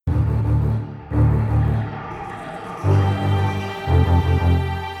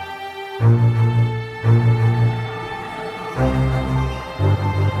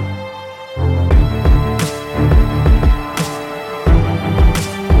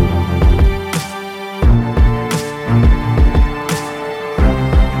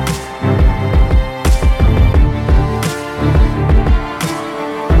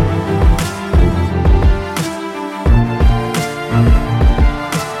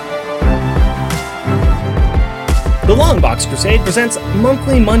The Longbox Crusade presents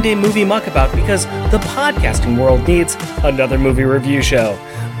monthly Monday Movie Muckabout because the podcasting world needs another movie review show.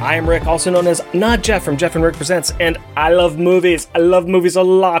 I am Rick, also known as Not Jeff from Jeff and Rick Presents, and I love movies. I love movies a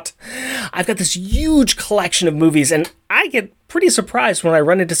lot. I've got this huge collection of movies, and I get pretty surprised when I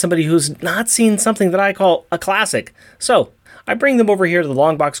run into somebody who's not seen something that I call a classic. So, I bring them over here to the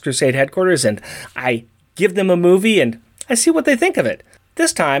Longbox Crusade headquarters, and I give them a movie, and I see what they think of it.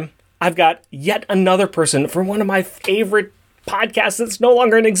 This time, I've got yet another person from one of my favorite podcasts that's no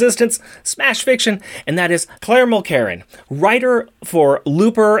longer in existence, Smash Fiction, and that is Claire Mulcairn, writer for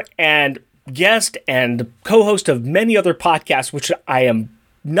Looper and guest and co-host of many other podcasts, which I am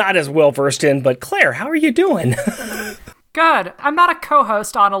not as well versed in. But Claire, how are you doing? Good. I'm not a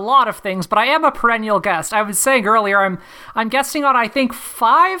co-host on a lot of things, but I am a perennial guest. I was saying earlier, I'm guesting on, I think,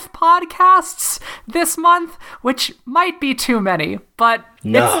 5 podcasts this month, which might be too many, but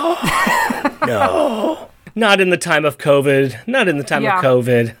no. Not in the time of COVID. Not in the time of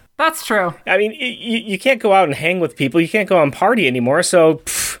COVID. That's true. I mean, you can't go out and hang with people. You can't go out and party anymore. So,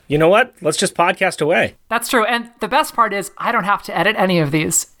 you know what? Let's just podcast away. That's true. And the best part is I don't have to edit any of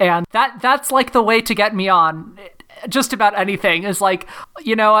these. And that's like the way to get me on just about anything is like,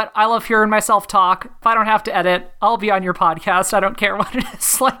 you know what? I love hearing myself talk. If I don't have to edit, I'll be on your podcast. I don't care what it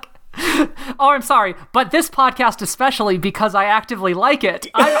is. Like, oh, I'm sorry. But this podcast especially because I actively like it.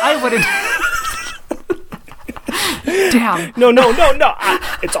 I wouldn't... Damn. No.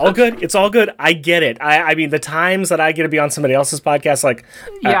 It's all good. It's all good. I get it. I mean, the times that I get to be on somebody else's podcast, like,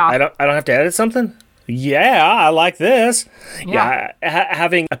 I don't have to edit something. Yeah, I like this. Yeah,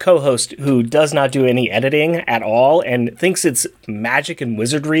 having a co-host who does not do any editing at all and thinks it's magic and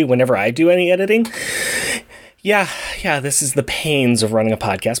wizardry whenever I do any editing. Yeah, this is the pains of running a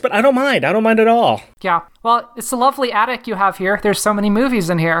podcast, but I don't mind. I don't mind at all. Yeah. Well, it's a lovely attic you have here. There's so many movies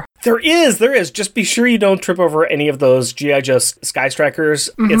in here. There is. Just be sure you don't trip over any of those G.I. Joe Sky Strikers.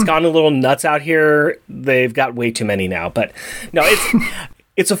 Mm-hmm. It's gone a little nuts out here. They've got way too many now, but no,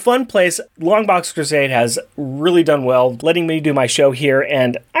 it's a fun place. Longbox Crusade has really done well letting me do my show here,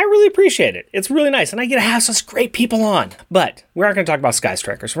 and I really appreciate it. It's really nice, and I get to have such great people on. But we're not going to talk about Sky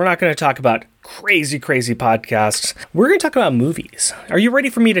Strikers. We're not going to talk about crazy podcasts. We're going to talk about movies. Are you ready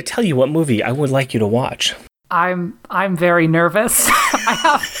for me to tell you what movie I would like you to watch? I'm very nervous.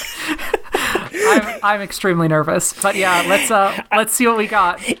 I'm extremely nervous, but yeah, let's see what we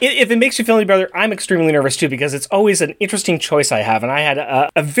got. If it makes you feel any better, I'm extremely nervous too because it's always an interesting choice I have, and I had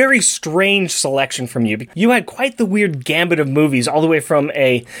a very strange selection from you. You had quite the weird gambit of movies, all the way from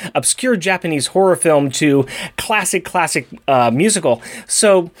a obscure Japanese horror film to classic musical.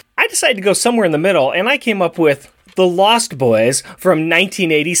 So I decided to go somewhere in the middle, and I came up with The Lost Boys from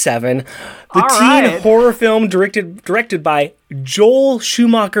 1987, the teen horror film directed by Joel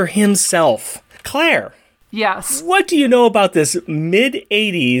Schumacher himself. Claire. Yes. What do you know about this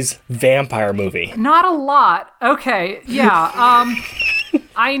mid-80s vampire movie? Not a lot. Okay, yeah.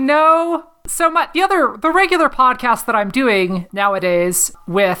 I know so much. The regular podcast that I'm doing nowadays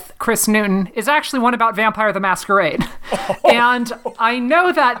with Chris Newton is actually one about Vampire the Masquerade. And I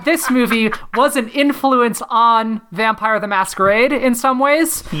know that this movie was an influence on Vampire the Masquerade in some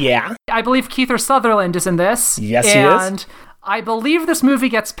ways. Yeah. I believe Kiefer Sutherland is in this. Yes, he is. And I believe this movie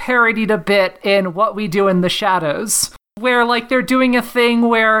gets parodied a bit in What We Do in the Shadows, where like they're doing a thing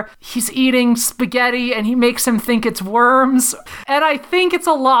where he's eating spaghetti and he makes him think it's worms. And I think it's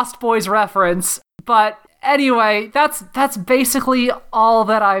a Lost Boys reference, but anyway, that's basically all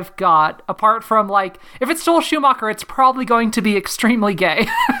that I've got. Apart from, like, if it's Joel Schumacher, it's probably going to be extremely gay.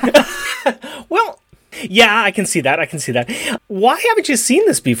 Well, yeah, I can see that. Why haven't you seen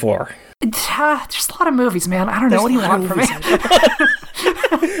this before? There's a lot of movies, man. I don't know. What do you want from me?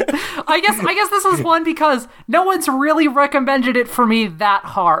 I guess this is one because no one's really recommended it for me that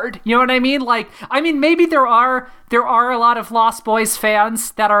hard. You know what I mean? Like, maybe there are a lot of Lost Boys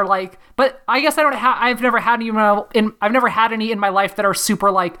fans that are like, but I guess I've never had any in my life that are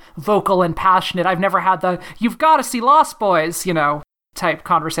super like vocal and passionate. I've never had the "you've got to see Lost Boys," type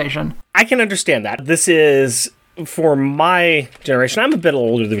conversation. I can understand that. This is, for my generation, I'm a bit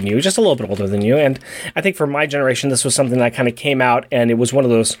older than you, just a little bit older than you, and I think for my generation, this was something that kind of came out, and it was one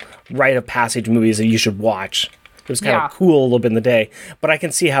of those rite of passage movies that you should watch. It was kind of cool a little bit in the day, but I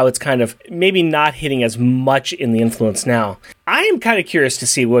can see how it's kind of maybe not hitting as much in the influence now. I am kind of curious to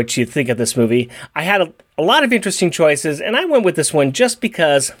see what you think of this movie. I had a lot of interesting choices, and I went with this one just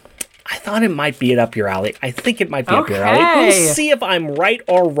because I thought it might be up your alley. I think it might be up your alley. We'll see if I'm right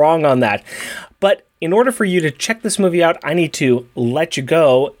or wrong on that. But in order for you to check this movie out, I need to let you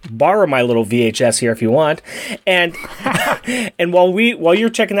go, borrow my little VHS here if you want, and and while you're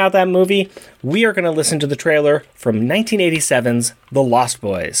checking out that movie, we are going to listen to the trailer from 1987's The Lost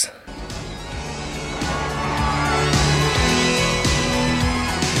Boys.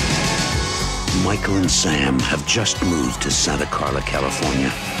 Michael and Sam have just moved to Santa Carla,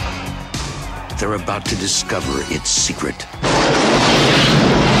 California. They're about to discover its secret.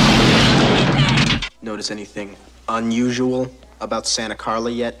 Notice anything unusual about Santa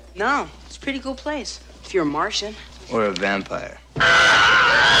Carla yet? No, it's a pretty cool place. If you're a Martian. Or a vampire. When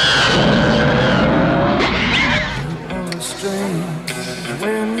you're strange,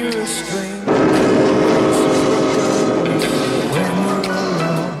 when you scream.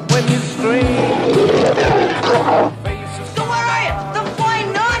 So where are you? The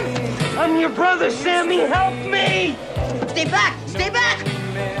flying nun? I'm your brother, Sammy. Help me! Stay back! Stay back!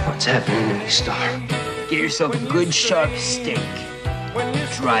 What's happening, movie star? Get yourself a good sharp steak.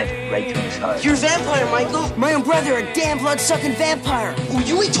 Drive it right through his heart. You're a vampire, Michael. My own brother, a damn blood-sucking vampire. Oh,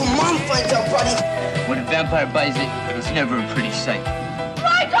 you wait till Mom finds out, buddy. When a vampire buys it, it's never a pretty sight.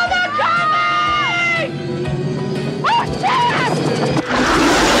 Michael, they're coming! Oh, shit!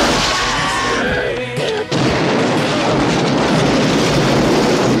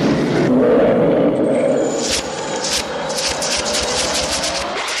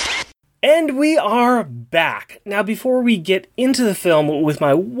 And we are back. Now, before we get into the film with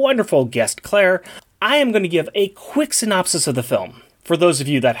my wonderful guest, Claire, I am going to give a quick synopsis of the film, for those of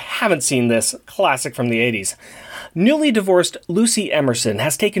you that haven't seen this classic from the 80s. Newly divorced Lucy Emerson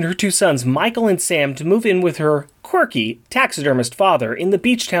has taken her two sons, Michael and Sam, to move in with her quirky taxidermist father in the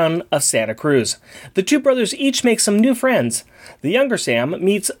beach town of Santa Cruz. The two brothers each make some new friends. The younger Sam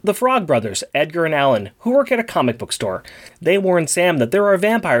meets the Frog Brothers, Edgar and Alan, who work at a comic book store. They warn Sam that there are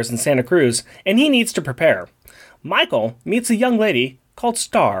vampires in Santa Cruz, and he needs to prepare. Michael meets a young lady called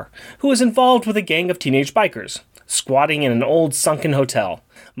Star, who is involved with a gang of teenage bikers, squatting in an old sunken hotel.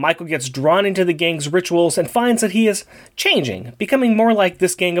 Michael gets drawn into the gang's rituals and finds that he is changing, becoming more like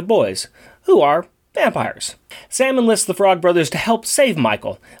this gang of boys, who are vampires. Sam enlists the Frog Brothers to help save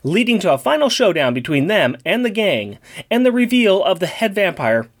Michael, leading to a final showdown between them and the gang, and the reveal of the head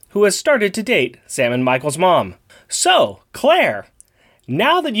vampire who has started to date Sam and Michael's mom. So, Claire,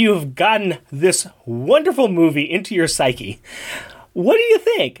 now that you have gotten this wonderful movie into your psyche, what do you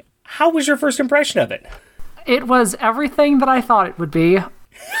think? How was your first impression of it? It was everything that I thought it would be,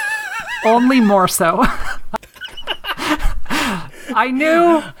 only more so. I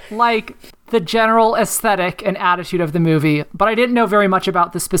knew, the general aesthetic and attitude of the movie, but I didn't know very much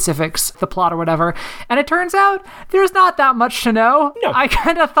about the specifics, the plot or whatever. And it turns out there's not that much to know. No. I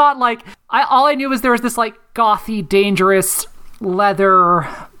kind of thought, all I knew was there was this, gothy, dangerous, leather,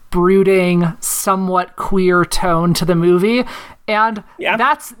 brooding, somewhat queer tone to the movie. And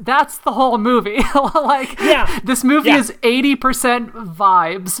that's the whole movie. This movie is 80%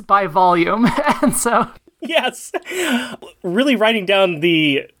 vibes by volume. And so... Yes. Really writing down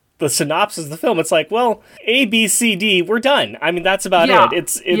the synopsis of the film, it's A, B, C, D, we're done. I mean, that's about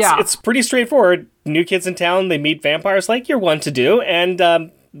it. It's pretty straightforward. New kids in town, they meet vampires like you're one to do,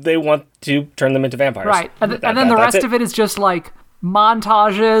 and they want to turn them into vampires. Right. And then the rest of it is just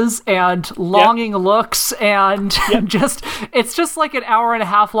montages and longing looks and it's just like an hour and a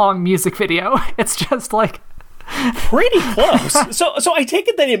half long music video. It's just pretty close. So I take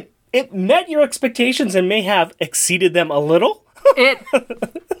it that it met your expectations and may have exceeded them a little. It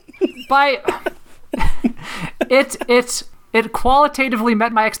qualitatively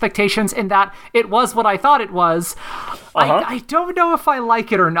met my expectations in that it was what I thought it was. I don't know if I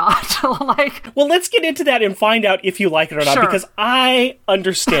like it or not. Well, let's get into that and find out if you like it or not, Sure. because I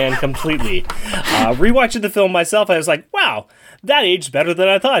understand completely. Rewatching the film myself, I was like, wow, that aged better than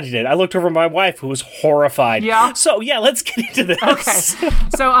I thought it did. I looked over at my wife, who was horrified. Yeah. So, let's get into this. Okay.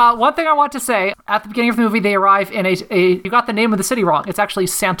 So one thing I want to say, at the beginning of the movie, they arrive in you got the name of the city wrong. It's actually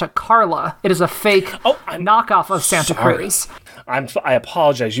Santa Carla. It is a fake knockoff of Santa Cruz. I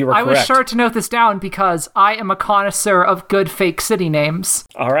apologize. You were correct. I was sure to note this down because I am a connoisseur of good fake city names.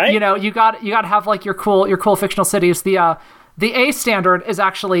 All right. You got to have your cool fictional cities. The A standard is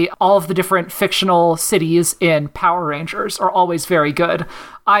actually all of the different fictional cities in Power Rangers are always very good,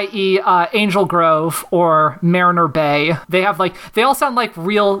 i.e. Angel Grove or Mariner Bay. They have they all sound like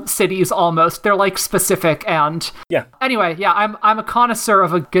real cities almost. They're specific and... Yeah. Anyway, I'm a connoisseur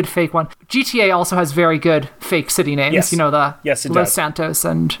of a good fake one. GTA also has very good fake city names. Yes. Yes, it Los does. Santos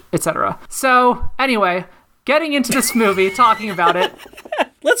and etc. So anyway, getting into this movie, talking about it,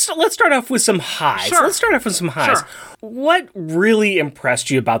 let's start off with some highs. Sure. Let's start off with some highs. Sure. What really impressed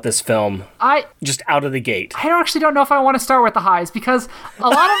you about this film? Just out of the gate. I actually don't know if I want to start with the highs, because a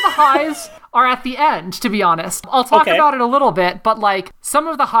lot of the highs are at the end, to be honest. I'll talk about it a little bit, but like some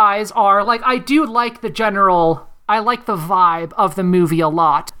of the highs are like, I do like I like the vibe of the movie a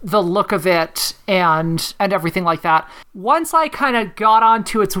lot, the look of it and everything like that. Once I kind of got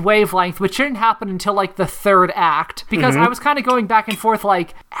onto its wavelength, which didn't happen until like the third act, because I was kind of going back and forth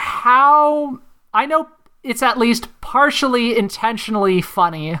like, how... I know it's at least partially intentionally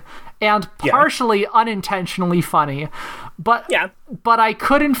funny and partially unintentionally funny, but I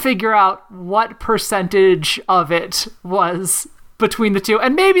couldn't figure out what percentage of it was between the two.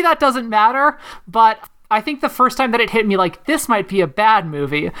 And maybe that doesn't matter, but I think the first time that it hit me like, this might be a bad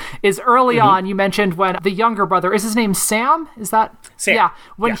movie, is early on. You mentioned when the younger brother, is his name Sam? Is that? Sam. Yeah.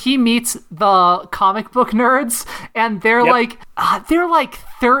 When he meets the comic book nerds, and they're like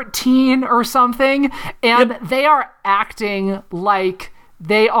 13 or something, and they are acting like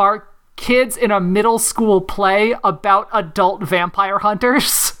they are kids in a middle school play about adult vampire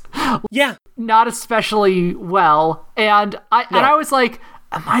hunters. Yeah. Not especially well. And I was like,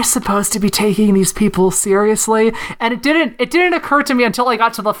 am I supposed to be taking these people seriously? And it didn't occur to me until I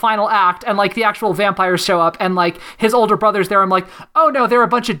got to the final act and like the actual vampires show up and like his older brother's there. I'm like, oh no, they're a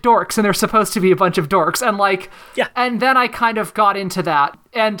bunch of dorks and they're supposed to be a bunch of dorks. And like, and then I kind of got into that.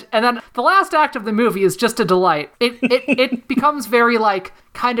 And then the last act of the movie is just a delight. It becomes very like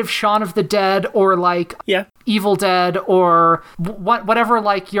kind of Shaun of the Dead or like Evil Dead or whatever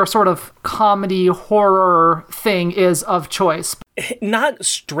like your sort of comedy horror thing is of choice. Not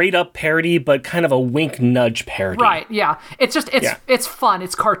straight up parody, but kind of a wink nudge parody. Right, yeah. It's just, it's fun.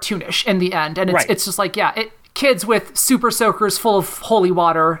 It's cartoonish in the end. And it's just like, kids with super soakers full of holy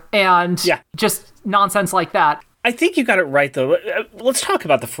water and just nonsense like that. I think you got it right, though. Let's talk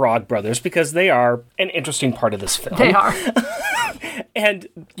about the Frog Brothers, because they are an interesting part of this film. They are. And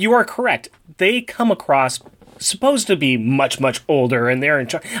you are correct. They come across supposed to be much, much older, and they're in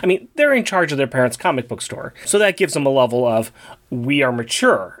charge. I mean, they're in charge of their parents' comic book store. So that gives them a level of, we are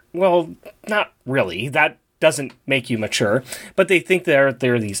mature. Well, not really. That doesn't make you mature. But they think they're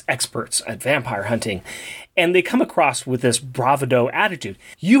these experts at vampire hunting. And they come across with this bravado attitude.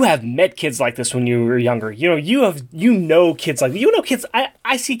 You have met kids like this when you were younger. You know kids like kids.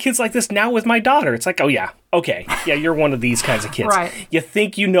 I see kids like this now with my daughter. It's like, oh yeah, okay, yeah, you're one of these kinds of kids. Right. You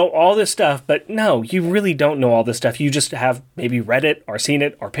think you know all this stuff, but no, you really don't know all this stuff. You just have maybe read it or seen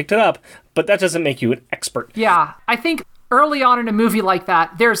it or picked it up, but that doesn't make you an expert. Yeah, I think early on in a movie like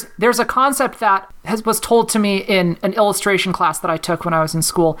that, there's a concept that was told to me in an illustration class that I took when I was in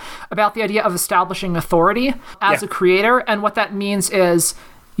school about the idea of establishing authority as a creator. And what that means is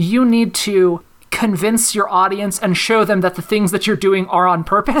you need to convince your audience and show them that the things that you're doing are on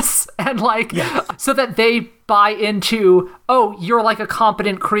purpose and like so that they buy into, oh, you're like a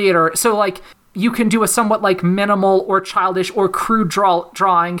competent creator. So like you can do a somewhat like minimal or childish or crude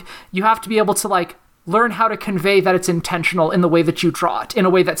drawing. You have to be able to like learn how to convey that it's intentional in the way that you draw it, in a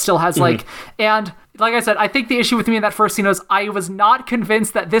way that still has like, and like I said, I think the issue with me in that first scene was I was not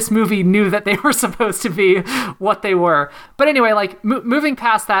convinced that this movie knew that they were supposed to be what they were. But anyway, like moving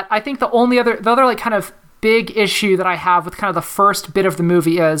past that, I think the other like kind of big issue that I have with kind of the first bit of the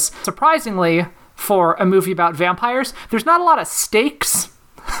movie is, surprisingly for a movie about vampires, there's not a lot of stakes.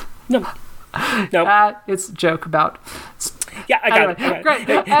 No. It's a joke about. Yeah, I got it. Great.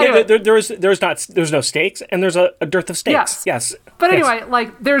 Anyway. There's no stakes, and there's a dearth of stakes. Yes. But anyway,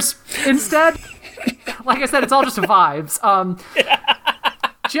 like there's instead, like I said, it's all just vibes.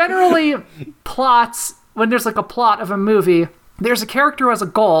 Generally, plots, when there's like a plot of a movie, there's a character who has a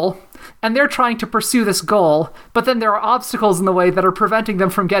goal, and they're trying to pursue this goal, but then there are obstacles in the way that are preventing them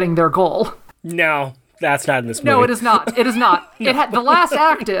from getting their goal. No. That's not in this movie. No, it is not. It is not. No. The last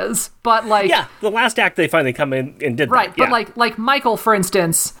act is, but like... Yeah, the last act they finally come in and did right, that. Right, but like Michael, for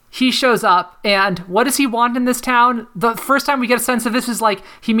instance, he shows up, and what does he want in this town? The first time we get a sense of this is like,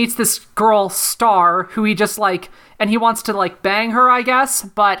 he meets this girl, Star, who he just like... And he wants to like bang her, I guess.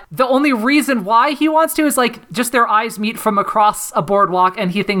 But the only reason why he wants to is like just their eyes meet from across a boardwalk and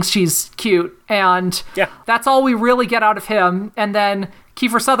he thinks she's cute. And that's all we really get out of him. And then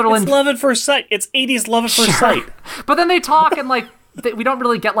Kiefer Sutherland... It's love at first sight. It's 80s love at first sight. But then they talk and like, we don't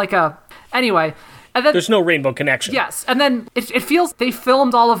really get like a... Anyway... And then, there's no rainbow connection. Yes, and then it feels they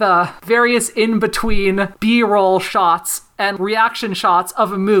filmed all of the various in-between B-roll shots and reaction shots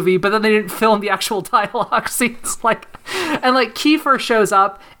of a movie, but then they didn't film the actual dialogue scenes. And Kiefer shows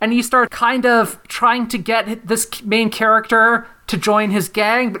up, and he starts kind of trying to get this main character to join his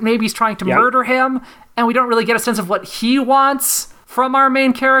gang, but maybe he's trying to murder him, and we don't really get a sense of what he wants from our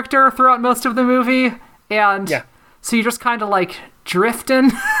main character throughout most of the movie. And so you're just kind of like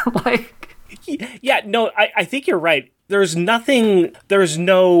drifting. Like, yeah, no, I think you're right. There's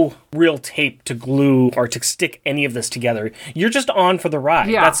no real tape to glue or to stick any of this together. You're just on for the ride.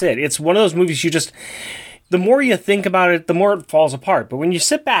 Yeah. That's it. It's one of those movies the more you think about it, the more it falls apart. But when you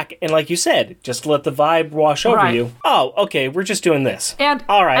sit back and, like you said, just let the vibe wash over you. Oh, okay, we're just doing this. And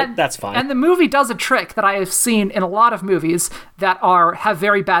all right, that's fine. And the movie does a trick that I have seen in a lot of movies that have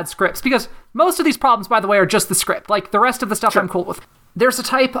very bad scripts. Because most of these problems, by the way, are just the script. Like, the rest of the stuff I'm cool with. There's a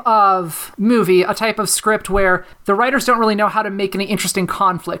type of movie, a type of script where the writers don't really know how to make any interesting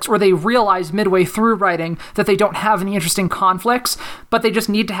conflicts, or they realize midway through writing that they don't have any interesting conflicts, but they just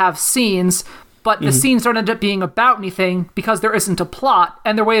need to have scenes, but the scenes don't end up being about anything because there isn't a plot,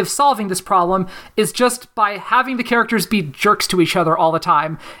 and their way of solving this problem is just by having the characters be jerks to each other all the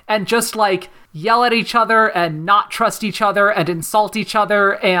time, and just, like, yell at each other and not trust each other and insult each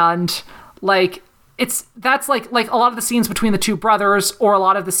other, and, like... That's like a lot of the scenes between the two brothers, or a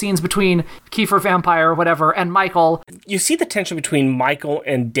lot of the scenes between Kiefer Vampire or whatever and Michael. You see the tension between Michael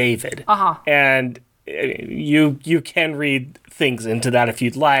and David. And you can read things into that if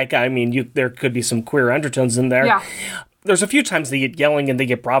you'd like. I mean, there could be some queer undertones in there. Yeah. There's a few times they get yelling and they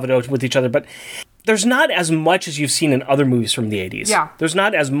get bravado with each other, but there's not as much as you've seen in other movies from the 80s. Yeah. There's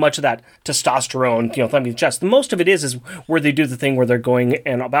not as much of that testosterone, thumping the chest. The most of it is where they do the thing where they're going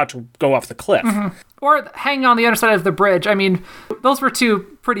and about to go off the cliff. Or hanging on the other side of the bridge. I mean, those were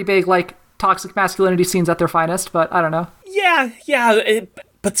two pretty big, like, toxic masculinity scenes at their finest, but I don't know. Yeah.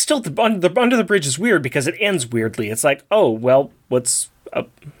 But still, under the bridge is weird because it ends weirdly. It's like, oh, well, what's...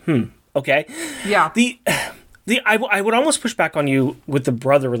 okay. Yeah. I would almost push back on you with the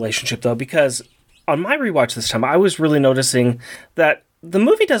brother relationship, though, because on my rewatch this time, I was really noticing that the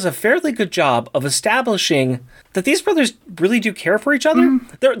movie does a fairly good job of establishing that these brothers really do care for each other.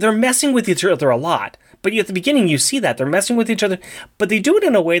 They're messing with each other a lot, but at the beginning you see that they're messing with each other, but they do it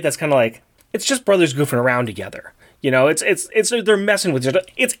in a way that's kind of like, it's just brothers goofing around together. It's they're messing with each other.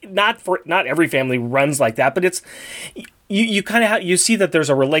 It's not every family runs like that, but it's you kind of you see that there's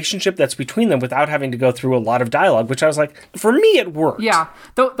a relationship that's between them without having to go through a lot of dialogue, which I was like, for me, it worked. Yeah.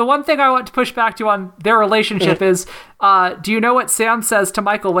 The one thing I want to push back to on their relationship is, do you know what Sam says to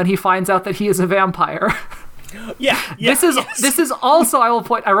Michael when he finds out that he is a vampire? Yeah. This is also, I will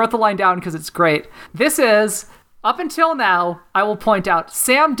point, I wrote the line down because it's great. This is, up until now, I will point out,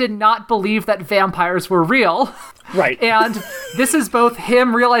 Sam did not believe that vampires were real. Right. And this is both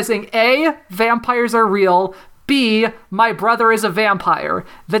him realizing, A, vampires are real, B, my brother is a vampire.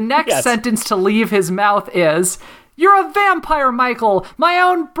 The next sentence to leave his mouth is, you're a vampire, Michael! My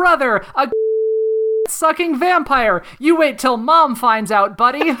own brother! A sucking vampire! You wait till Mom finds out,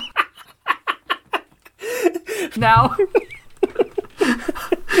 buddy! Now,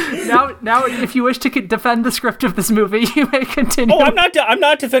 if you wish to defend the script of this movie, you may continue. Oh, I'm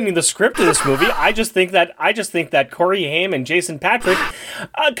not defending the script of this movie. I just think that Corey Haim and Jason Patric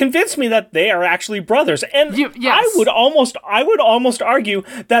convinced me that they are actually brothers, and I would almost argue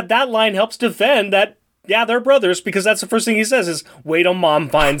that line helps defend that. Yeah, they're brothers, because that's the first thing he says is, "Wait till Mom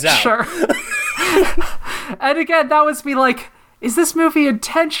finds out." Sure. And again, that was me like, is this movie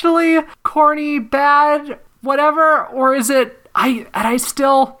intentionally corny, bad, whatever, or is it? I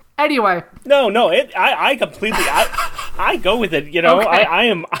still. Anyway. No. I completely. I go with it. Okay. I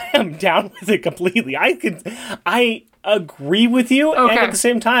am down with it completely. I agree with you, and at the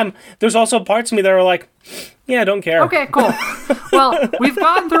same time, there's also parts of me that are like, yeah, I don't care. Okay, cool. Well, we've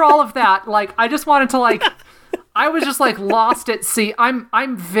gone through all of that. Like, I just wanted to I was just lost at sea.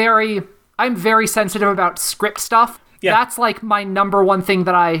 I'm very sensitive about script stuff. Yeah. That's my number one thing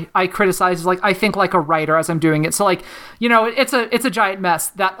that I criticize is I think like a writer as I'm doing it. So it's a giant mess,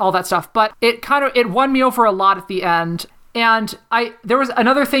 that all that stuff. But it won me over a lot at the end. And there was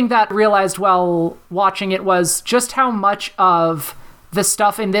another thing that I realized while watching it was just how much of the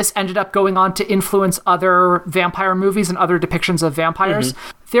stuff in this ended up going on to influence other vampire movies and other depictions of vampires.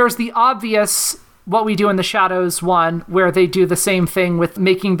 There's the obvious What We Do in the Shadows one, where they do the same thing with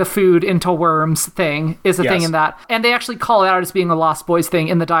making the food into worms thing, is a thing in that. And they actually call it out as being a Lost Boys thing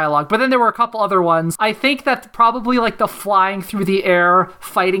in the dialogue. But then there were a couple other ones. I think that probably the flying through the air,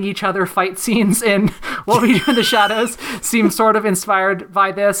 fighting each other fight scenes in What We Do in the Shadows seems sort of inspired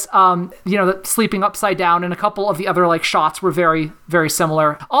by this. The sleeping upside down and a couple of the other shots were very, very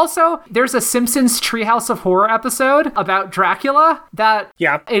similar. Also, there's a Simpsons Treehouse of Horror episode about Dracula that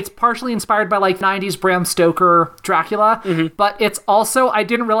it's partially inspired by 90s Bram Stoker Dracula, but it's also, I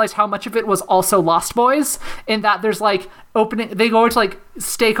didn't realize how much of it was also Lost Boys, in that there's like they go to like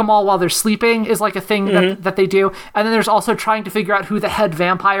stake them all while they're sleeping is like a thing that they do. And then there's also trying to figure out who the head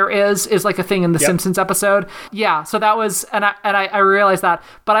vampire is like a thing in the Simpsons episode. Yeah. So that was, and I realized that,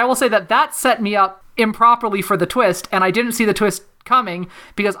 but I will say that set me up improperly for the twist. And I didn't see the twist coming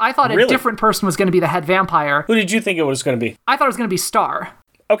because I thought a different person was going to be the head vampire. Who did you think it was going to be? I thought it was going to be Star.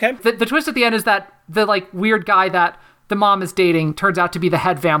 Okay. The twist at the end is that the like weird guy that the mom is dating turns out to be the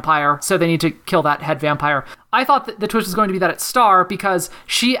head vampire, so they need to kill that head vampire. I thought that the twist was going to be that it's Star because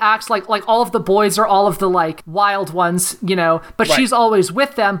she acts like all of the boys are all of the like wild ones, you know, but she's always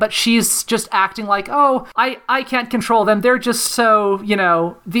with them, but she's just acting like, oh, I can't control them. They're just so, you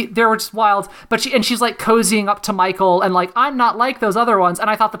know, they're just wild. But she's like cozying up to Michael and like, I'm not like those other ones. And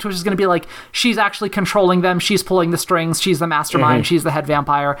I thought the twist was going to be like, she's actually controlling them. She's pulling the strings. She's the mastermind. She's the head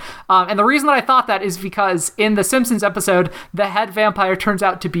vampire. And the reason that I thought that is because in the Simpsons episode, the head vampire turns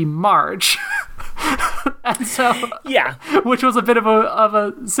out to be Marge. And so, yeah, which was a bit of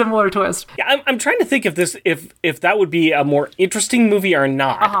a similar twist. Yeah, I'm trying to think if that would be a more interesting movie or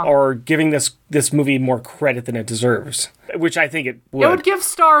not, or giving this movie more credit than it deserves, which I think it would. It would give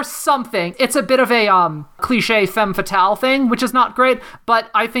Star something. It's a bit of a cliche femme fatale thing, which is not great, but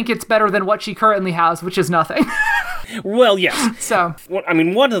I think it's better than what she currently has, which is nothing. Well, yes. So, I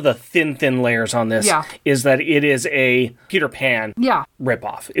mean, one of the thin layers on this is that it is a Peter Pan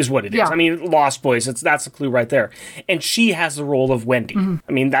ripoff, is what it is. I mean, Lost Boys, that's the clue right there. And she has the role of Wendy.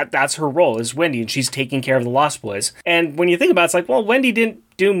 I mean, that's her role, is Wendy, and she's taking care of the Lost Boys. And when you think about it, it's like, well, Wendy didn't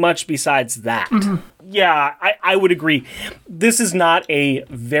do much besides that. Yeah, I would agree. This is not a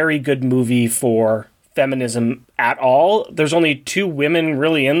very good movie for feminism at all. There's only 2 women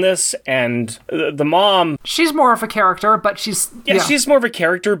really in this, and the mom, she's more of a character, but she's more of a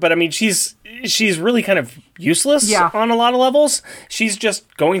character, but I mean she's really kind of useless on a lot of levels. She's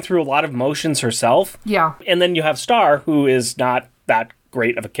just going through a lot of motions herself. Yeah. And then you have Star, who is not that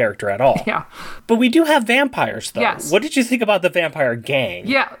great of a character at all. Yeah. But we do have vampires, though. Yes. What did you think about the vampire gang?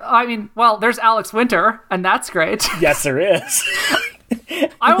 Yeah, I mean, well, there's Alex Winter, and that's great. Yes, there is.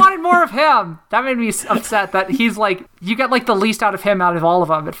 I wanted more of him. That made me upset that he's like, you get like the least out of him out of all of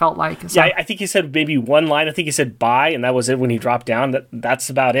them, it felt like. So. Yeah, I think he said maybe one line. I think he said bye, and that was it when he dropped down. That's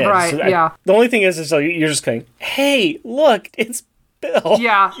about it. Right, so the only thing is you're just going, hey, look, it's Bill.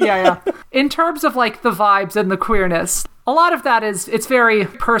 Yeah. In terms of like the vibes and the queerness, a lot of that it's very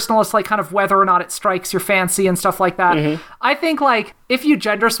personal. It's like kind of whether or not it strikes your fancy and stuff like that. I think like if you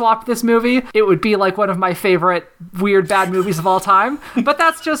gender swapped this movie, it would be like one of my favorite weird bad movies of all time. But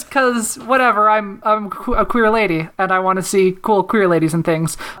that's just because whatever, I'm a queer lady and I want to see cool queer ladies and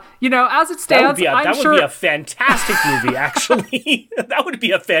things. You know, as it stands, that would be a fantastic movie, actually. That would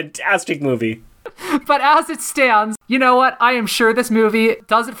be a fantastic movie. But as it stands, you know what? I am sure this movie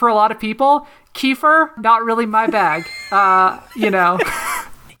does it for a lot of people. Kiefer, not really my bag. You know.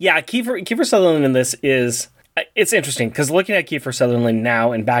 Yeah, Kiefer Sutherland in this is... It's interesting, because looking at Kiefer Sutherland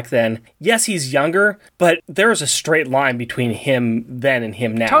now and back then, yes, he's younger, but there's a straight line between him then and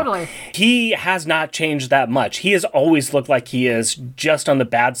him now. Totally. He has not changed that much. He has always looked like he is just on the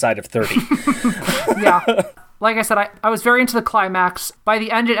bad side of 30. Yeah. Like I said, I was very into the climax. By the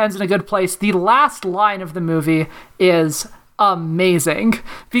end, it ends in a good place. The last line of the movie is amazing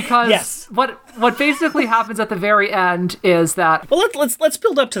because what basically happens at the very end is that... Well, let's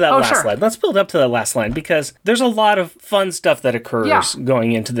build up to that last line. Let's build up to that last line because there's a lot of fun stuff that occurs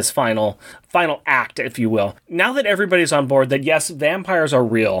going into this final act, if you will. Now that everybody's on board that, yes, vampires are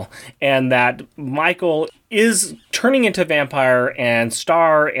real and that Michael is turning into a vampire and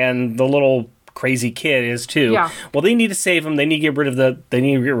Star and the little crazy kid is too. Yeah. Well, they need to save him. They need to get rid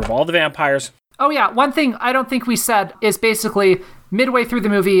of all the vampires. Oh yeah, one thing I don't think we said is basically midway through the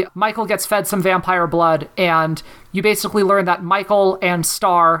movie, Michael gets fed some vampire blood, and you basically learn that Michael and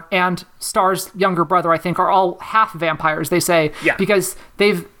Star's younger brother, I think, are all half vampires, they say, because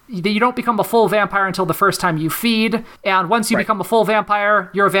you don't become a full vampire until the first time you feed, and once you become a full vampire,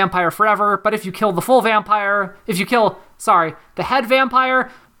 you're a vampire forever, but if you kill the head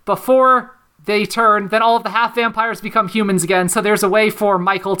vampire before they turn, then all of the half vampires become humans again. So there's a way for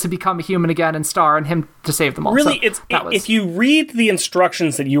Michael to become a human again and Star and him to save them all. Really, if you read the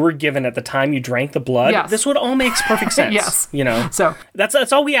instructions that you were given at the time you drank the blood, this would all make perfect sense. Yes. You know? So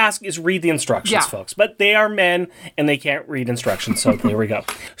that's all we ask is read the instructions, folks. But they are men and they can't read instructions. So there we go.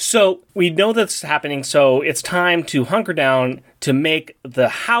 So we know that's happening. So it's time to hunker down to make the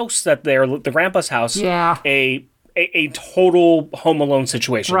house the grandpa's house, a total Home Alone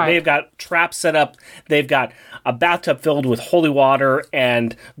situation. Right. They've got traps set up. They've got a bathtub filled with holy water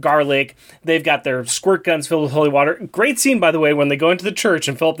and garlic. They've got their squirt guns filled with holy water. Great scene, by the way, when they go into the church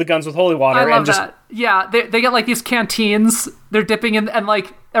and fill up the guns with holy water. I love and just that. Yeah, they get like these canteens. They're dipping in, and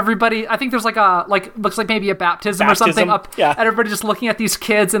like everybody, I think there's like looks like maybe a baptism or something up. Yeah. And everybody just looking at these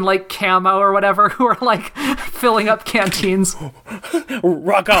kids in like camo or whatever who are like filling up canteens.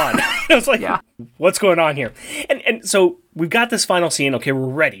 rock on. It's like, Yeah. what's going on here? And so we've got this final scene. Okay, we're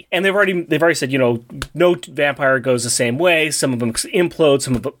ready. And they've already said, no vampire goes the same way. Some of them implode,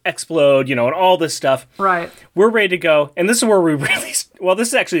 some of them explode, and all this stuff. Right. We're ready to go. And this is where we really, well, this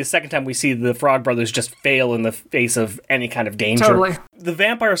is actually the second time we see the Frog Brothers just fail in the face of any kind of danger. Totally. The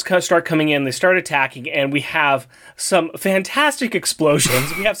vampires start coming in, they start attacking, and we have some fantastic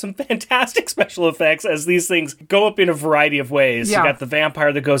explosions. We have some fantastic special effects as these things go up in a variety of ways. Yeah. You got the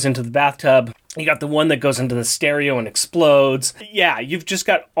vampire that goes into the bathtub. You got the one that goes into the stereo and explodes. Yeah, you've just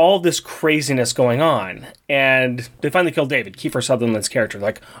got all this craziness going on. And they finally kill David, Kiefer Sutherland's character.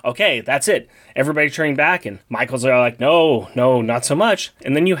 Like, okay, that's it. Everybody turning back, and Michael's like, no, not so much.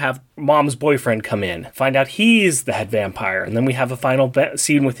 And then you have Mom's boyfriend come in, find out he's the head vampire. And then we have a final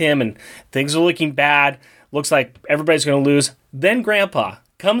scene with him, and things are looking bad. Looks like everybody's going to lose. Then Grandpa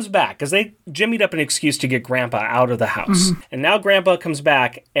comes back, because they jimmied up an excuse to get Grandpa out of the house. Mm-hmm. And now Grandpa comes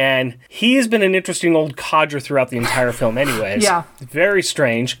back, and he has been an interesting old codger throughout the entire film anyways. Yeah. Very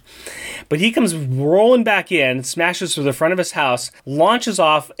strange. But he comes rolling back in, smashes through the front of his house, launches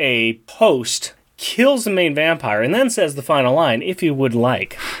off a post, kills the main vampire, and then says the final line, if you would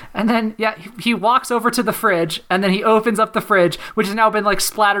like. And then, yeah, he walks over to the fridge, and then he opens up the fridge, which has now been, like,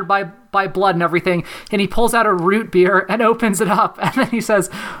 splattered by blood and everything, and he pulls out a root beer and opens it up, and then he says,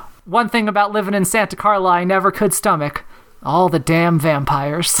 one thing about living in Santa Carla I never could stomach, all the damn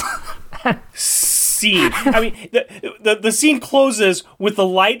vampires. Scene. I mean, the scene closes with the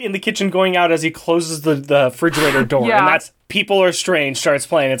light in the kitchen going out as he closes the refrigerator door, Yeah. and that's People Are Strange starts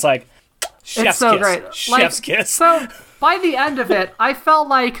playing. It's like, chef's It's so kiss. great. Chef's kiss. So by the end of it, I felt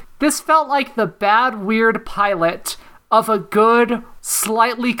like this felt like the bad, weird pilot of a good,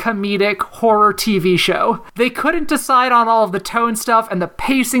 slightly comedic horror TV show. They couldn't decide on all of the tone stuff, and the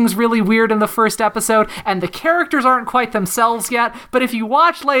pacing's really weird in the first episode, and the characters aren't quite themselves yet. But if you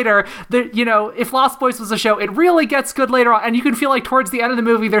watch later, if Lost Boys was a show, it really gets good later on, and you can feel like towards the end of the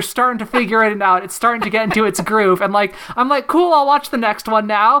movie, they're starting to figure it out. It's starting to get into its groove, and I'm like, cool, I'll watch the next one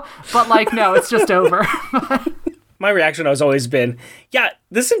now. But no, it's just over. My reaction has always been, yeah,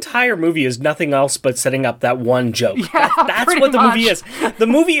 this entire movie is nothing else but setting up that one joke. Yeah, that's what the movie is. The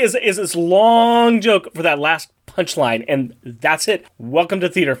movie is this long joke for that last punchline, and that's it. Welcome to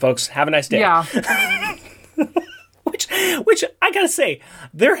theater, folks. Have a nice day. Yeah. Which I gotta say,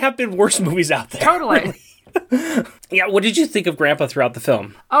 there have been worse movies out there. Totally. Yeah, what did you think of Grandpa throughout the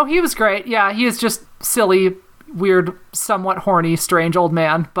film? Oh, he was great. Yeah, he is just silly, weird, somewhat horny, strange old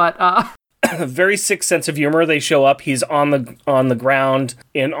man, but A very sick sense of humor. They show up. He's on the ground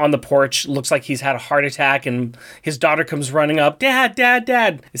on the porch. Looks like he's had a heart attack, and his daughter comes running up. Dad, Dad,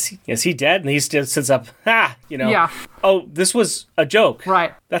 Dad. Is he dead? And he still sits up. Yeah. Oh, this was a joke.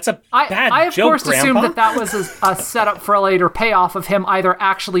 Right. That's a bad joke, I of course Grandpa. assumed that was a setup for a later payoff of him either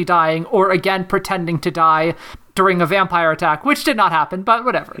actually dying or again pretending to die during a vampire attack, which did not happen, but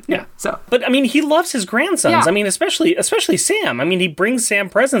whatever. Yeah. So, but I mean, he loves his grandsons. Yeah. I mean, especially Sam. I mean, he brings Sam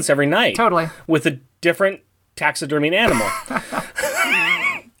presents every night. Totally. With a different taxidermied animal.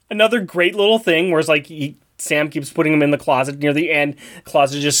 Another great little thing where it's like Sam keeps putting him in the closet near the end.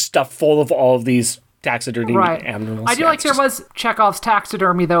 Closet is just stuffed full of all of these taxidermied animals. I do like there was Chekhov's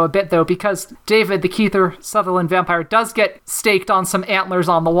taxidermy a bit because David, the Kiefer Sutherland vampire, does get staked on some antlers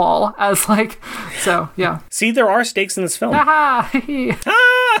on the wall as so yeah. See, there are stakes in this film.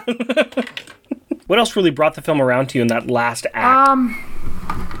 What else really brought the film around to you in that last act?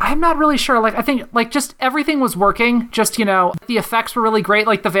 I'm not really sure. I think just everything was working. Just, the effects were really great.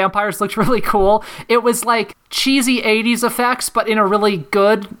 The vampires looked really cool. It was cheesy 80s effects, but in a really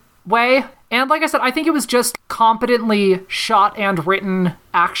good way. And like I said, I think it was just competently shot and written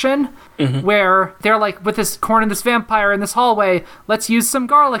action, where they're with this corner, this vampire in this hallway, let's use some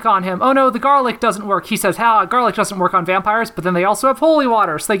garlic on him. Oh no, the garlic doesn't work. He says, garlic doesn't work on vampires, but then they also have holy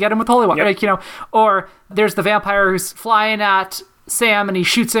water, so they get him with holy water. Yep. Or there's the vampire who's flying at Sam and he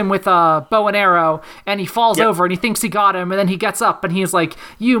shoots him with a bow and arrow and he falls over and he thinks he got him, and then he gets up and he's like,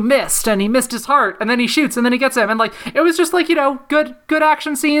 you missed, and he missed his heart, and then he shoots and then he gets him, and it was just good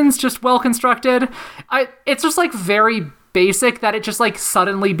action scenes, just well constructed. It's just very basic that it just like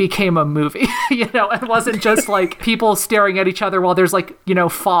suddenly became a movie. It wasn't just like people staring at each other while there's like,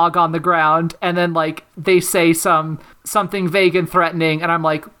 fog on the ground, and then like they say something vague and threatening, and I'm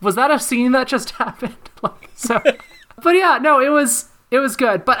like, was that a scene that just happened? But yeah, no, it was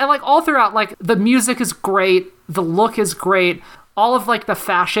good. But like all throughout, like the music is great, the look is great. All of like the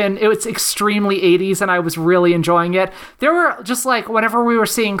fashion, it was extremely 80s, and I was really enjoying it. There were just like, whenever we were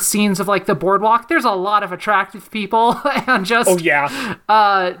seeing scenes of like the boardwalk, there's a lot of attractive people and just,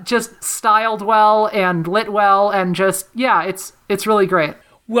 just styled well and lit well, and just, it's really great.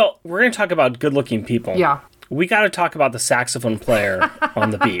 Well, we're going to talk about good looking people. Yeah. We got to talk about the saxophone player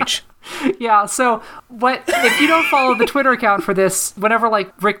on the beach. Yeah, so if you don't follow the Twitter account for this, whenever like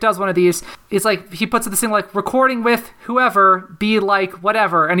Rick does one of these, it's like he puts this thing like recording with whoever, be like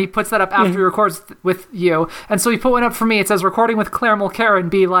whatever, and he puts that up after he records with you. And so he put one up for me. It says recording with Claire Mulcairn,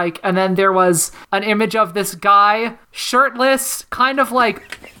 be like, and then there was an image of this guy shirtless, kind of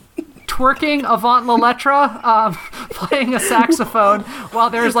like twerking avant la lettre, playing a saxophone while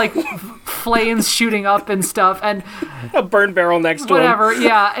there's like flames shooting up and stuff, and a burn barrel next to whatever. him.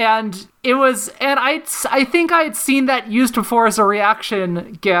 Yeah, and it was, and I think I had seen that used before as a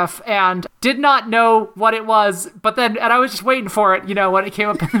reaction GIF and did not know what it was, but then, and I was just waiting for it, when it came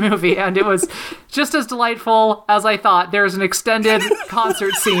up in the movie, and it was just as delightful as I thought. There's an extended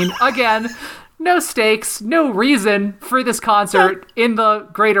concert scene. Again, no stakes, no reason for this concert in the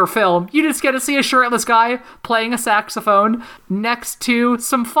greater film. You just get to see a shirtless guy playing a saxophone next to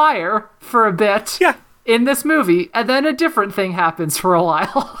some fire for a bit in this movie, and then a different thing happens for a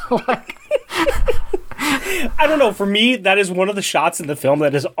while. I don't know. For me, that is one of the shots in the film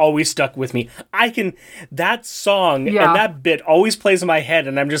that has always stuck with me. That song and that bit always plays in my head,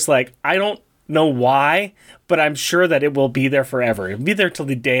 and I'm just like, I don't know why, but I'm sure that it will be there forever. It'll be there till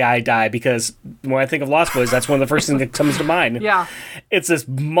the day I die, because when I think of Lost Boys, that's one of the first things that comes to mind. Yeah. It's this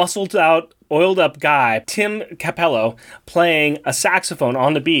muscled out, oiled up guy, Tim Capello, playing a saxophone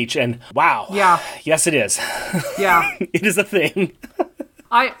on the beach, and wow. Yeah. Yes, it is. Yeah. It is a thing.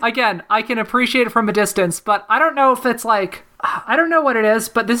 I can appreciate it from a distance, but I don't know if it's like, I don't know what it is,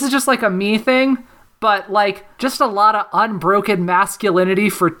 but this is just like a me thing. But like just a lot of unbroken masculinity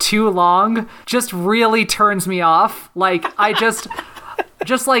for too long just really turns me off. Like I just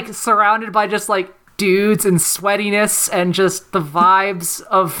like surrounded by just like dudes and sweatiness and just the vibes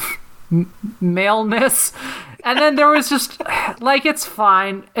of maleness. And then there was just like, it's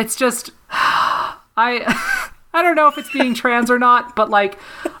fine. It's just, I don't know if it's being trans or not, but like,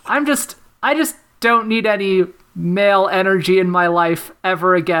 I just don't need any male energy in my life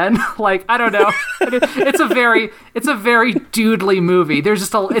ever again. Like, I don't know. It's a very doodly movie.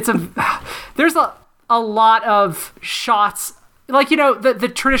 There's a lot of shots, like,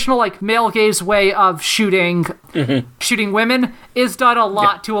 the traditional like male gaze way of shooting women is done a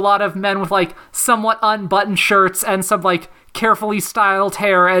lot to a lot of men with like somewhat unbuttoned shirts and some like carefully styled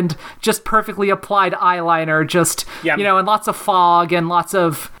hair and just perfectly applied eyeliner, just and lots of fog and lots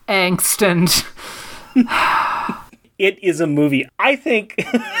of angst and It is a movie. I think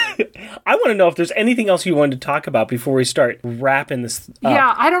I want to know if there's anything else you wanted to talk about before we start wrapping this up.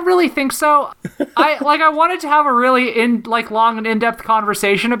 Yeah, I don't really think so. I wanted to have a really long and in-depth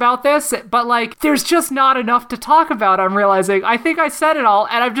conversation about this, but like there's just not enough to talk about. I'm realizing. I think I said it all,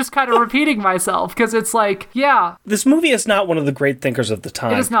 and I'm just kind of repeating myself because it's like, yeah. This movie is not one of the great thinkers of the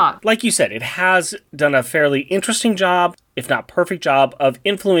time. It is not. Like you said, it has done a fairly interesting job, if not perfect job, of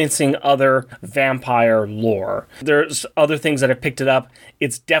influencing other vampire lore. There's other things that have picked it up.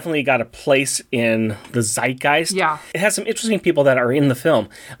 It's definitely got a place in the zeitgeist. Yeah. It has some interesting people that are in the film.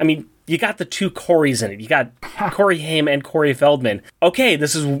 I mean, you got the two Corys in it. You got Corey Haim and Corey Feldman. Okay,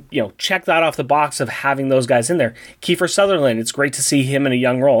 this is, check that off the box of having those guys in there. Kiefer Sutherland, it's great to see him in a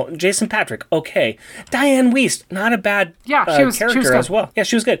young role. Jason Patric, okay. Diane Wiest, not a bad character as well. Yeah,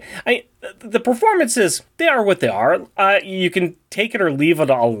 she was good. The performances, they are what they are. You can take it or leave it,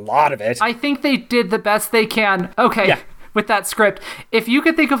 a lot of it. I think they did the best they can. Okay. Yeah. With that script, if you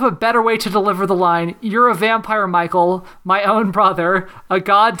could think of a better way to deliver the line, "You're a vampire, Michael, my own brother, a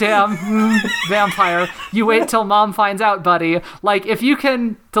goddamn vampire. You wait till mom finds out, buddy." Like, if you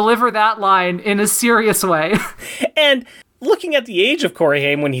can deliver that line in a serious way. And looking at the age of Corey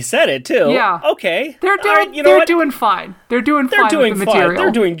Haim when he said it, too. Yeah. Okay. They're doing fine. They're doing fine with the material.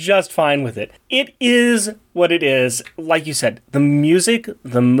 They're doing just fine with it. It is what it is. Like you said, the music,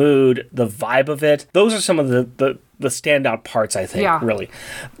 the mood, the vibe of it, those are some of the standout parts, I think, really.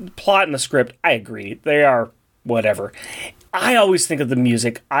 Plot and the script, I agree. They are whatever. I always think of the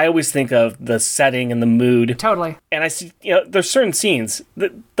music. I always think of the setting and the mood. Totally. And I see, there's certain scenes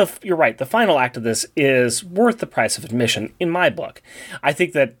that you're right. The final act of this is worth the price of admission in my book. I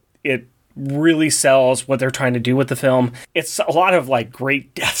think that it really sells what they're trying to do with the film. It's a lot of like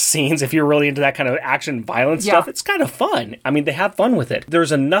great death scenes. If you're really into that kind of action violence stuff, it's kind of fun. I mean, they have fun with it.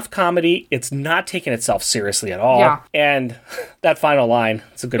 There's enough comedy. It's not taking itself seriously at all. Yeah. And that final line,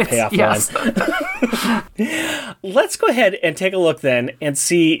 it's a good payoff line. Let's go ahead and take a look then and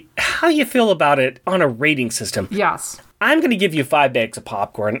see how you feel about it on a rating system. Yes. I'm going to give you 5 bags of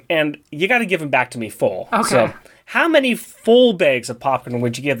popcorn, and you got to give them back to me full. Okay. So, how many full bags of popcorn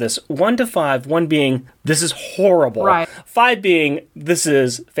would you give this? 1 to 5, 1 being, this is horrible. Right. 5 being, this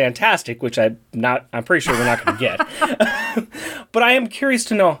is fantastic, which I'm pretty sure we're not going to get. But I am curious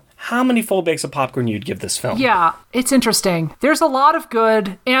to know how many full bags of popcorn you'd give this film. Yeah, it's interesting. There's a lot of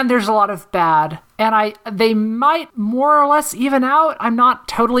good and there's a lot of bad. And they might more or less even out. I'm not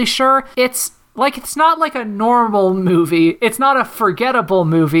totally sure. It's not like a normal movie. It's not a forgettable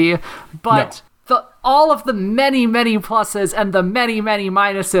movie, but all of the many, many pluses and the many, many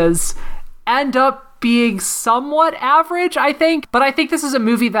minuses end up being somewhat average, I think. But I think this is a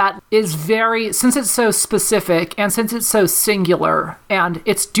movie that is since it's so specific and since it's so singular and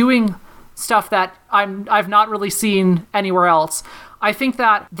it's doing stuff that I've not really seen anywhere else, I think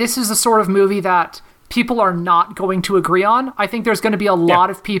that this is a sort of movie that people are not going to agree on. I think there's going to be a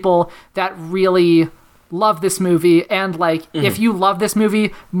lot of people that really love this movie, and if you love this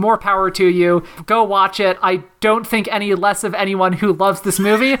movie, more power to you. Go watch it. I don't think any less of anyone who loves this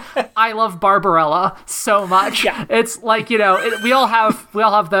movie. I love Barbarella so much. Yeah. It's like, we all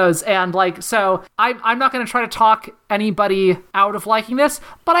have those, and so I'm not going to try to talk anybody out of liking this,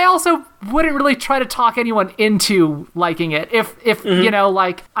 but I also wouldn't really try to talk anyone into liking it. If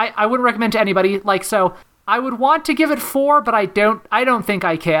I wouldn't recommend to anybody. So I would want to give it 4, but I don't think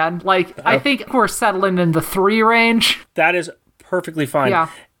I can. I think we're settling in the 3 range. That is perfectly fine. Yeah.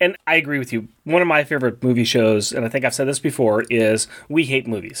 And I agree with you. One of my favorite movie shows, and I think I've said this before, is We Hate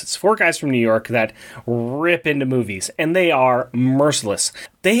Movies. It's 4 guys from New York that rip into movies, and they are merciless.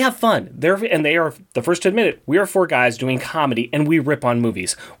 They have fun. They are the first to admit it. We are 4 guys doing comedy, and we rip on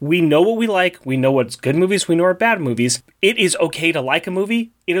movies. We know what we like. We know what's good movies. We know our bad movies. It is okay to like a movie.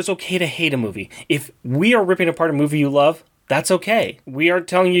 It is okay to hate a movie. If we are ripping apart a movie you love, that's okay. We aren't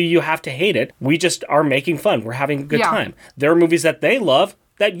telling you have to hate it. We just are making fun. We're having a good time. There are movies that they love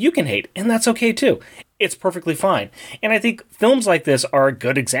that you can hate, and that's okay too. It's perfectly fine. And I think films like this are a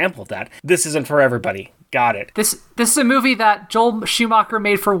good example of that. This isn't for everybody. Got it. This is a movie that Joel Schumacher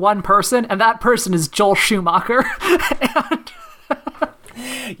made for one person, and that person is Joel Schumacher.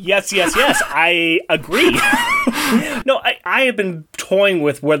 Yes. I agree. No, I have been toying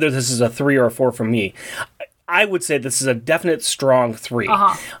with whether this is a 3 or a 4 for me. I would say this is a definite strong 3.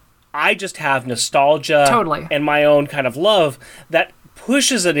 I just have nostalgia and my own kind of love that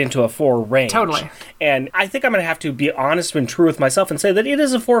pushes it into a 4 range. Totally. And I think I'm going to have to be honest and true with myself and say that it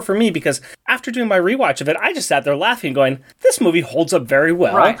is a 4 for me, because after doing my rewatch of it, I just sat there laughing going, this movie holds up very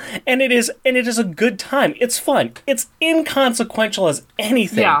well. Right. And it is a good time. It's fun. It's inconsequential as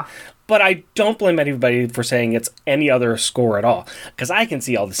anything. Yeah. But I don't blame anybody for saying it's any other score at all, because I can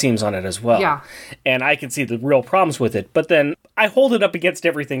see all the seams on it as well. Yeah. And I can see the real problems with it. But then I hold it up against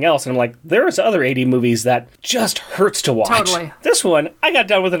everything else, and I'm like, there's other 80 movies that just hurts to watch. Totally. This one, I got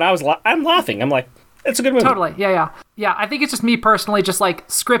done with it, and I'm laughing. I'm like, it's a good movie. Totally. Yeah. I think it's just me personally, just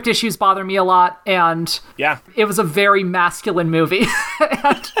script issues bother me a lot, and it was a very masculine movie.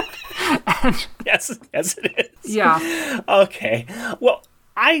 and yes, it is. Yeah. Okay. Well,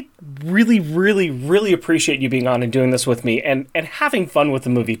 I really, really, really appreciate you being on and doing this with me and having fun with the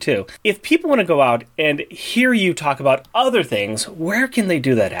movie, too. If people want to go out and hear you talk about other things, where can they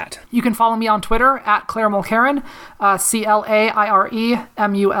do that at? You can follow me on Twitter at Claire Mulcairn,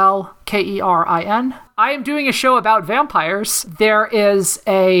 Clairemulkerin. I am doing a show about vampires. There is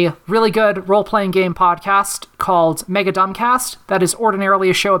a really good role-playing game podcast called Mega Dumbcast that is ordinarily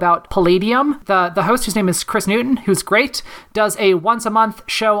a show about Palladium. The host, whose name is Chris Newton, who's great, does a once-a-month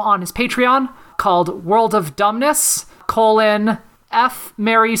show on his Patreon called World of Dumbness, F.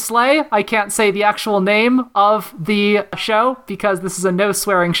 Mary Slay. I can't say the actual name of the show because this is a no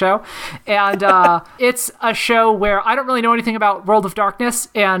swearing show. And it's a show where I don't really know anything about World of Darkness,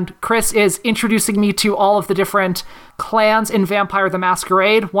 and Chris is introducing me to all of the different clans in Vampire the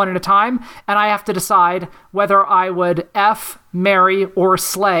Masquerade one at a time, and I have to decide whether I would F, marry, or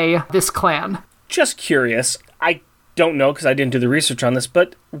slay this clan. Just curious. I don't know because I didn't do the research on this,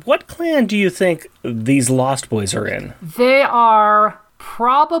 but what clan do you think these Lost Boys are in? They are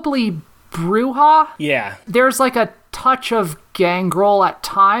probably Brujah. Yeah. There's a touch of gangrel at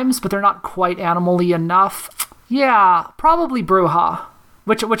times, but they're not quite animal-y enough. Yeah, probably Bruja,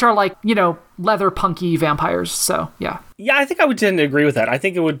 which are like, leather punky vampires. So, yeah. Yeah, I think I would tend to agree with that. I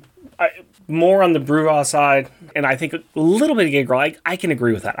think it would more on the Bruja side, and I think a little bit of gangrel. I can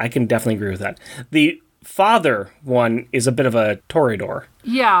agree with that. I can definitely agree with that. The father one is a bit of a Toreador.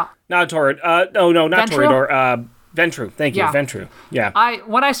 Yeah. Not a Toreador. No, not Ventrue? Toreador. Ventru. Thank you, Yeah. Ventru. Yeah.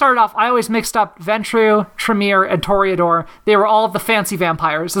 When I started off, I always mixed up Ventru, Tremere, and Toreador. They were all the fancy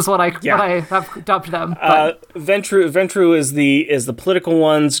vampires, is what I have dubbed them. Ventru is the political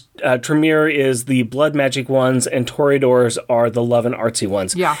ones. Tremere is the blood magic ones, and Toreadors are the love and artsy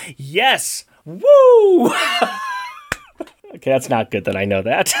ones. Yeah. Yes. Woo. Okay, that's not good that I know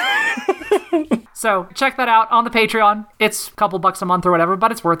that. So check that out on the Patreon. It's a couple bucks a month or whatever,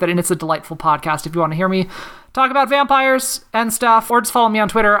 but it's worth it, and it's a delightful podcast if you want to hear me talk about vampires and stuff, or just follow me on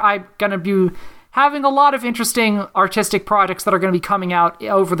Twitter. I'm going to be having a lot of interesting artistic projects that are going to be coming out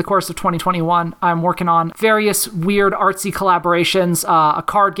over the course of 2021. I'm working on various weird artsy collaborations, a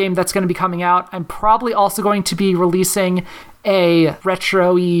card game that's going to be coming out. I'm probably also going to be releasing a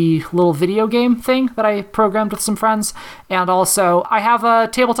retro-y little video game thing that I programmed with some friends. And also, I have a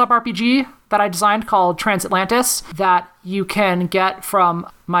tabletop RPG that I designed called Transatlantis that you can get from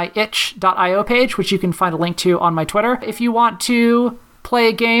my itch.io page, which you can find a link to on my Twitter. If you want to play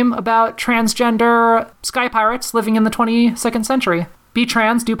a game about transgender sky pirates living in the 22nd century. Be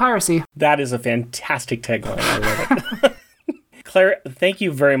trans, do piracy. That is a fantastic tagline. I love it. Claire, thank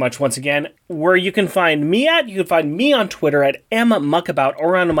you very much once again. Where you can find me at, you can find me on Twitter at mmuckabout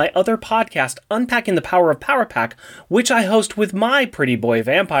or on my other podcast, Unpacking the Power of Power Pack, which I host with my pretty boy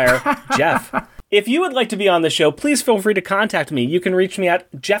vampire, Jeff. If you would like to be on the show, please feel free to contact me. You can reach me at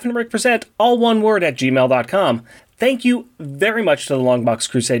jeffandrickpresent, all one word, @gmail.com. Thank you very much to the Longbox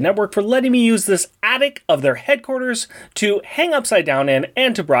Crusade Network for letting me use this attic of their headquarters to hang upside down in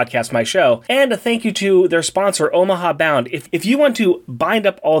and to broadcast my show. And a thank you to their sponsor, Omaha Bound. If you want to bind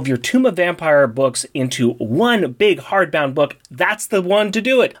up all of your Tomb of Vampire books into one big hardbound book, that's the one to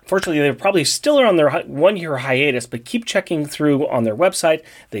do it. Fortunately, they're probably still on their 1-year hiatus, but keep checking through on their website.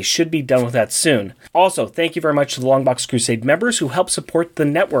 They should be done with that soon. Also, thank you very much to the Longbox Crusade members who help support the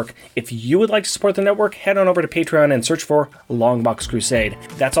network. If you would like to support the network, head on over to Patreon and search for Longbox Crusade.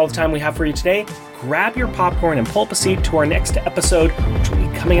 That's all the time we have for you today. Grab your popcorn and pull up a seat to our next episode, which will be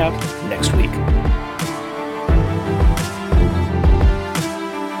coming out next week.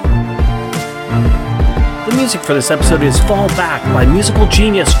 The music for this episode is Fall Back by musical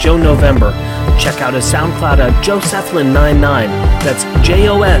genius Joe November. Check out his SoundCloud at Joseflin99. That's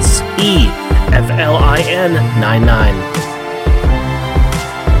JOSEFLIN99.